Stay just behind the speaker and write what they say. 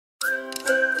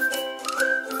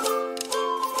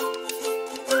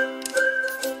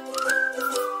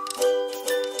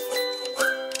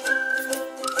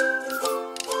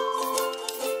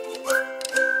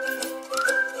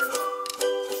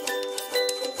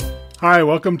Hi,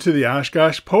 welcome to the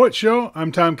Oshkosh Poet Show.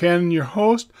 I'm Tom Cannon, your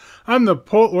host. I'm the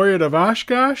Poet Laureate of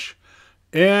Oshkosh,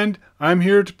 and I'm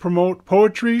here to promote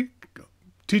poetry,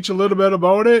 teach a little bit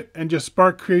about it, and just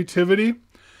spark creativity.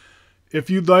 If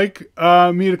you'd like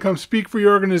me to come speak for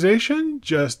your organization,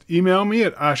 just email me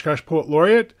at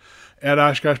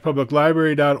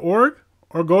oshkoshpoetlaureate@oshkoshpubliclibrary.org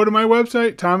or go to my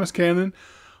website,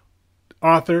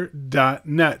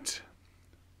 thomascannonauthor.net.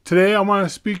 Today I want to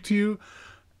speak to you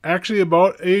actually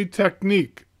about a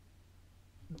technique,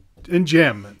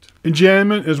 enjambment.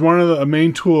 Enjambment is one of the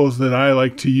main tools that I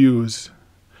like to use.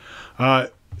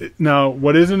 Now,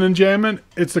 what is an enjambment?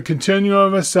 It's the continuum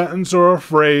of a sentence or a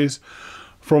phrase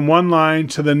from one line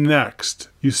to the next.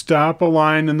 You stop a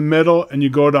line in the middle and you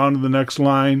go down to the next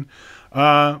line,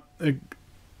 and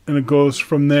it goes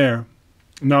from there.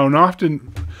 Now, an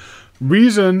often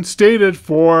reason stated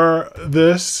for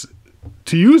this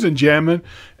to use enjambment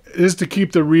is to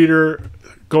keep the reader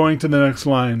going to the next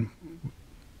line.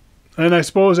 And I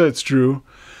suppose that's true,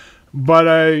 but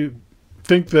I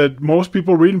think that most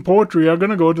people reading poetry are going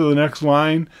to go to the next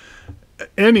line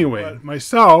anyway. But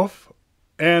myself,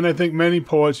 and I think many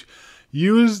poets,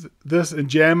 use this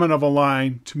enjambment of a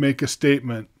line to make a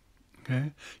statement.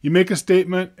 Okay? You make a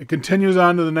statement, it continues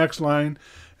on to the next line,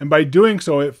 and by doing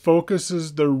so, it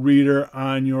focuses the reader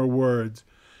on your words.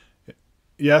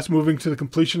 Yes, moving to the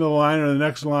completion of the line or the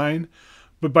next line,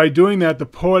 but by doing that, the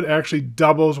poet actually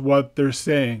doubles what they're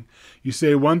saying. You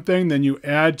say one thing, then you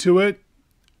add to it.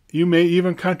 You may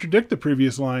even contradict the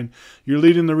previous line. You're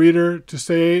leading the reader to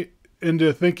say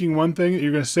into thinking one thing,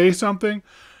 you're going to say something,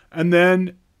 and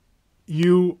then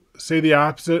you say the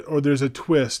opposite, or there's a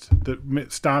twist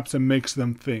that stops and makes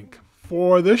them think.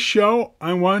 For this show,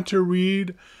 I want to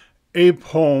read a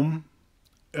poem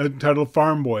entitled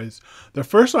Farm Boys. The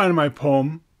first line of my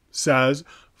poem says,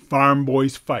 "Farm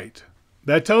boys fight."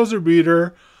 That tells the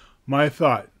reader my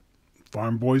thought.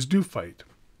 Farm boys do fight.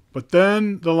 But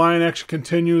then the line actually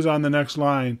continues on the next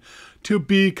line to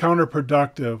be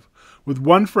counterproductive. With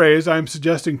one phrase, I am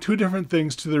suggesting two different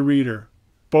things to the reader.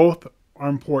 Both are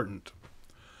important.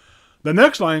 The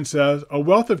next line says, "A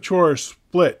wealth of chores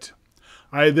split."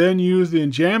 I then use the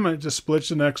enjambment to split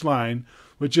the next line,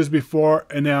 which is before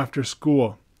and after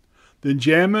school. The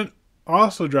enjambment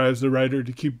also drives the writer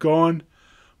to keep going,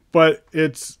 but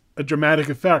it's a dramatic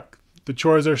effect. The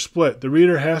chores are split. The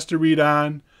reader has to read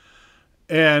on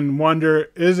and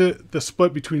wonder, is it the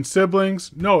split between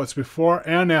siblings? No, it's before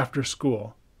and after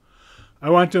school. I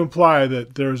want to imply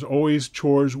that there's always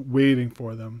chores waiting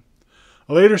for them.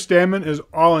 A later statement is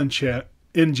all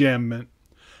enjambment.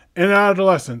 In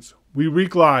adolescence, we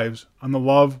wreak lives on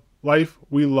the life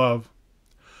we love.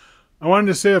 I wanted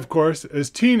to say, of course, as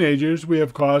teenagers, we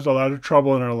have caused a lot of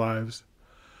trouble in our lives.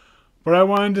 But I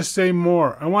wanted to say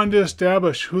more. I wanted to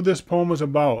establish who this poem was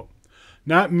about.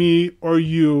 Not me or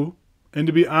you, and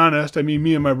to be honest, I mean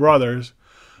me and my brothers,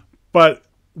 but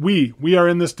we are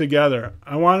in this together.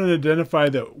 I wanted to identify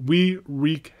that we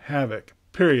wreak havoc,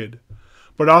 period,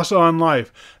 but also on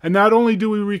life. And not only do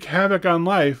we wreak havoc on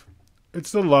life,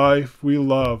 it's the life we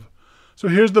love. So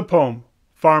here's the poem,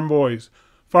 Farm Boys.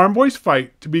 Farm boys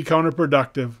fight to be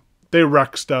counterproductive. They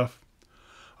wreck stuff.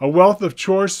 A wealth of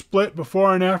chores split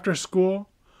before and after school,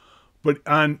 but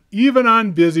even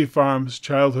on busy farms,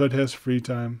 childhood has free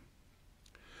time.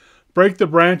 Break the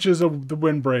branches of the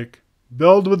windbreak.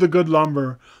 Build with the good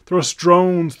lumber. Throw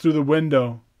stones through the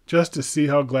window just to see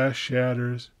how glass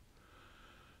shatters.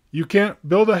 You can't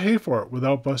build a hay fort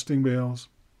without busting bales.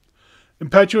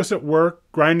 Impetuous at work,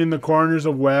 grinding the corners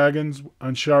of wagons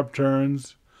on sharp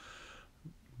turns,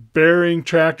 burying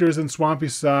tractors in swampy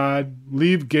sod,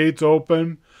 leave gates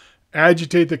open,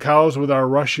 agitate the cows with our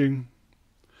rushing.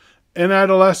 In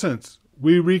adolescence,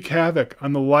 we wreak havoc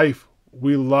on the life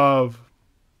we love.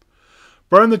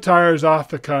 Burn the tires off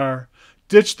the car,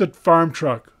 ditch the farm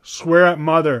truck, swear at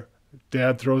mother,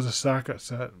 dad throws a socket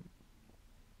set.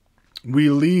 We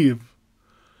leave,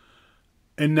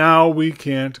 and now we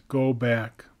can't go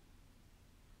back.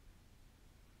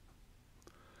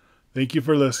 Thank you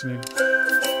for listening.